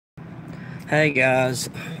Hey guys,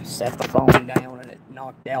 set the phone down and it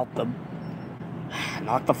knocked the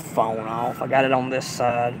phone off. I got it on this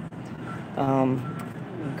side. Go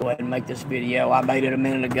ahead and make this video. I made it a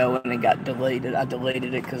minute ago and it got deleted. I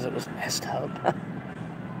deleted it because it was messed up.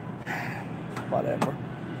 Whatever.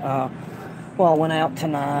 Well, I went out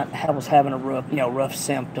tonight. I was having rough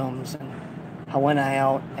symptoms, and I went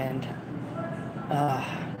out and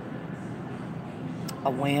I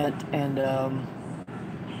went and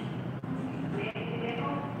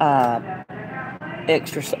I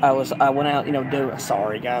went out,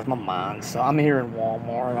 sorry guys, my mind. So I'm here in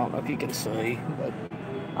Walmart. I don't know if you can see, but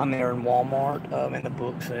I'm here in Walmart, in the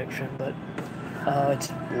book section, but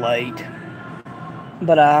it's late.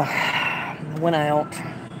 But I went out,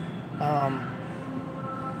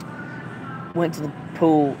 went to the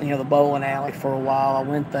pool, the bowling alley for a while. I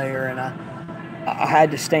went there and I had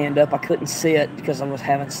to stand up. I couldn't sit because I was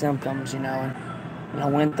having symptoms, and I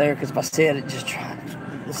went there because if I sit,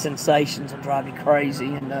 the sensations will drive you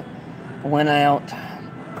crazy. And I went out,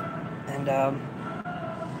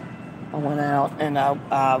 and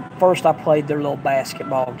first I played their little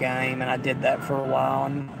basketball game, and I did that for a while,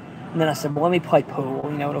 and then I said, well, let me play pool.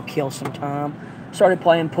 It'll kill some time. Started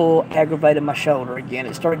playing pool, aggravated my shoulder again.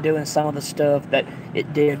 It started doing some of the stuff that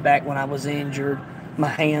it did back when I was injured. My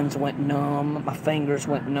hands went numb, my fingers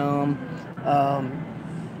went numb.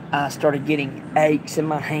 I started getting aches in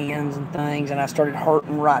my hands and things, and I started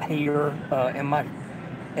hurting right here in my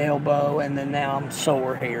elbow, and then now I'm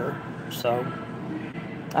sore here. So,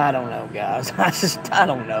 I don't know, guys. I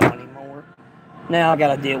don't know anymore. Now I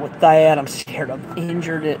got to deal with that. I'm scared I've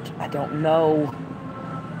injured it. I don't know.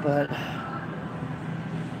 But,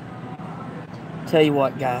 tell you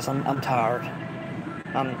what, guys, I'm tired.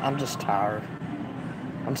 I'm just tired.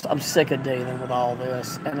 I'm sick of dealing with all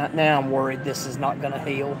this, and now I'm worried this is not going to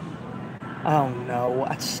heal. I don't know.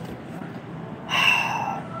 I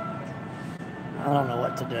don't know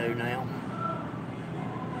what to do now.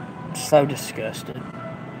 I'm so disgusted.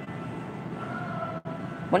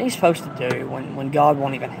 What are you supposed to do when God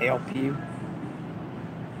won't even help you?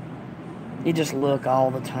 You just look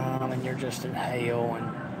all the time, and you're just in hell, and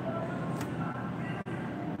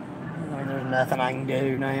there's nothing I can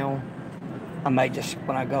do now. I may just,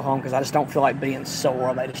 when I go home, because I just don't feel like being sore,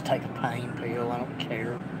 I may just take a pain pill. I don't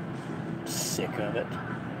care. I'm sick of it.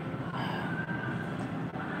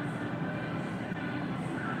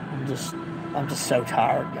 I'm just so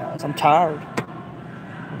tired, guys. I'm tired.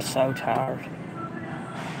 I'm so tired.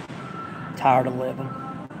 Tired of living.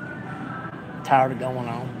 Tired of going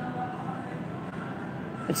on.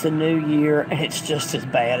 It's the new year, and it's just as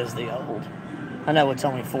bad as the old. I know it's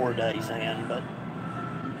only 4 days in, but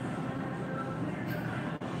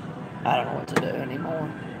I don't know what to do anymore.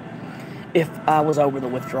 If I was over the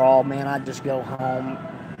withdrawal, man, I'd just go home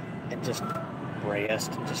and just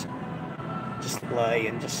rest and just lay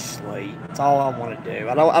and just sleep. That's all I want to do.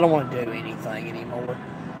 I don't want to do anything anymore.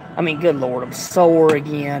 I mean, good Lord, I'm sore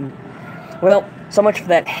again. Well, so much for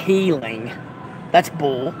that healing. That's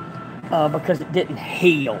bull, because it didn't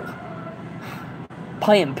heal.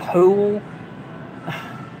 Playing pool?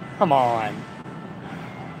 Come on.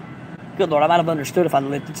 Good Lord, I might have understood if I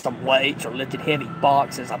lifted some weights or lifted heavy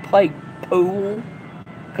boxes. I played pool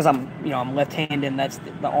because I'm left-handed, and that's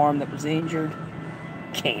the arm that was injured.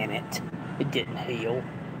 Can it? It didn't heal.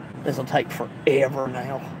 This will take forever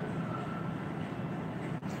now.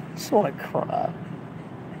 I just want to cry.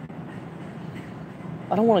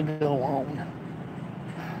 I don't want to go on.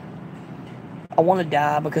 I want to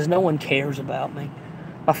die because no one cares about me.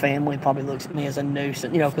 My family probably looks at me as a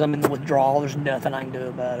nuisance, because I'm in the withdrawal. There's nothing I can do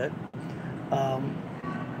about it.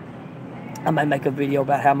 I may make a video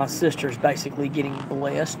about how my sister's basically getting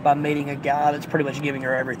blessed by meeting a guy that's pretty much giving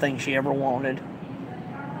her everything she ever wanted.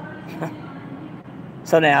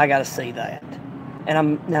 So now I got to see that. And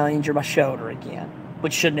I'm now injured my shoulder again,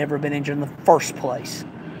 which should never have been injured in the first place.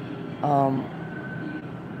 I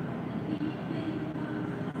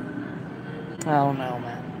don't know,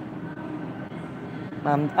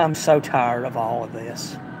 man. I'm so tired of all of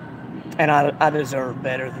this. And I deserve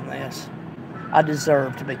better than this. I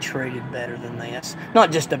deserve to be treated better than this.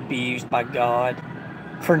 Not just abused by God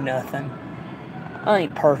for nothing. I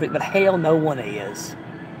ain't perfect, but hell, no one is.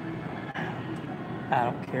 I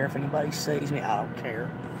don't care if anybody sees me. I don't care.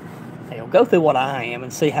 Hell, go through what I am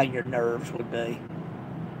and see how your nerves would be.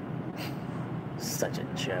 Such a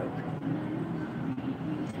joke.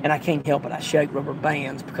 And I can't help it. I shake rubber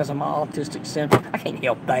bands because of my autistic syndrome. I can't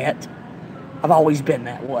help that. I've always been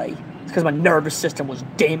that way. It's because my nervous system was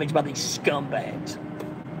damaged by these scumbags.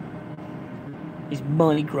 These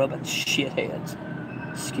money-grubbing shitheads.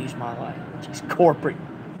 Excuse my language. These corporate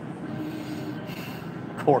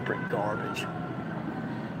corporate garbage.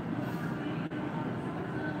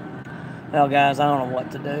 Well, guys, I don't know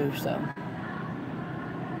what to do, so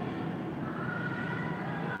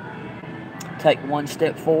take one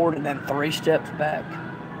step forward and then 3 steps back.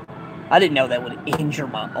 I didn't know that would injure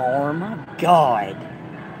my arm. My God.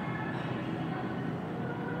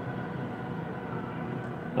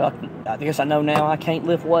 Well, I guess I know now I can't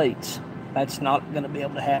lift weights. That's not going to be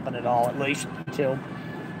able to happen at all, at least until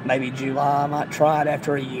maybe July. I might try it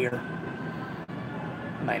after a year.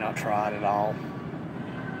 May not try it at all.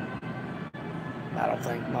 I don't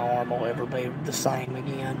think my arm will ever be the same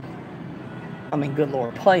again. I mean, good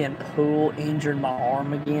Lord, playing pool injured my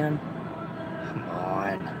arm again? Come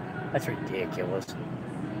on. That's ridiculous.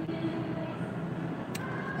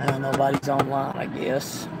 Well, nobody's online, I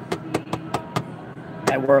guess.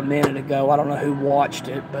 They were a minute ago. I don't know who watched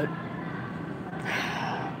it, but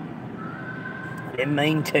I didn't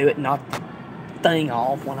mean to. It knocked the thing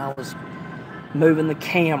off when I was moving the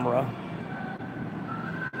camera.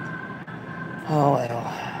 Oh,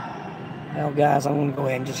 well. Well, guys, I'm going to go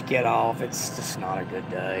ahead and just get off. It's just not a good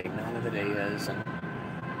day. None of it is. And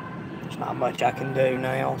there's not much I can do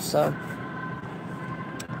now, so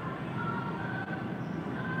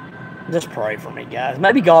just pray for me, guys.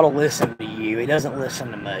 Maybe God will listen to you. He doesn't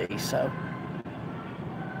listen to me, so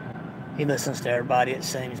He listens to everybody, it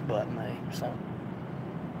seems, but me, so.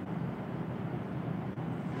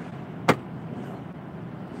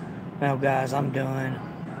 Well, guys, I'm done.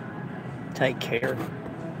 Take care.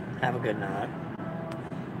 Have a good night.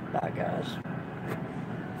 Bye, guys.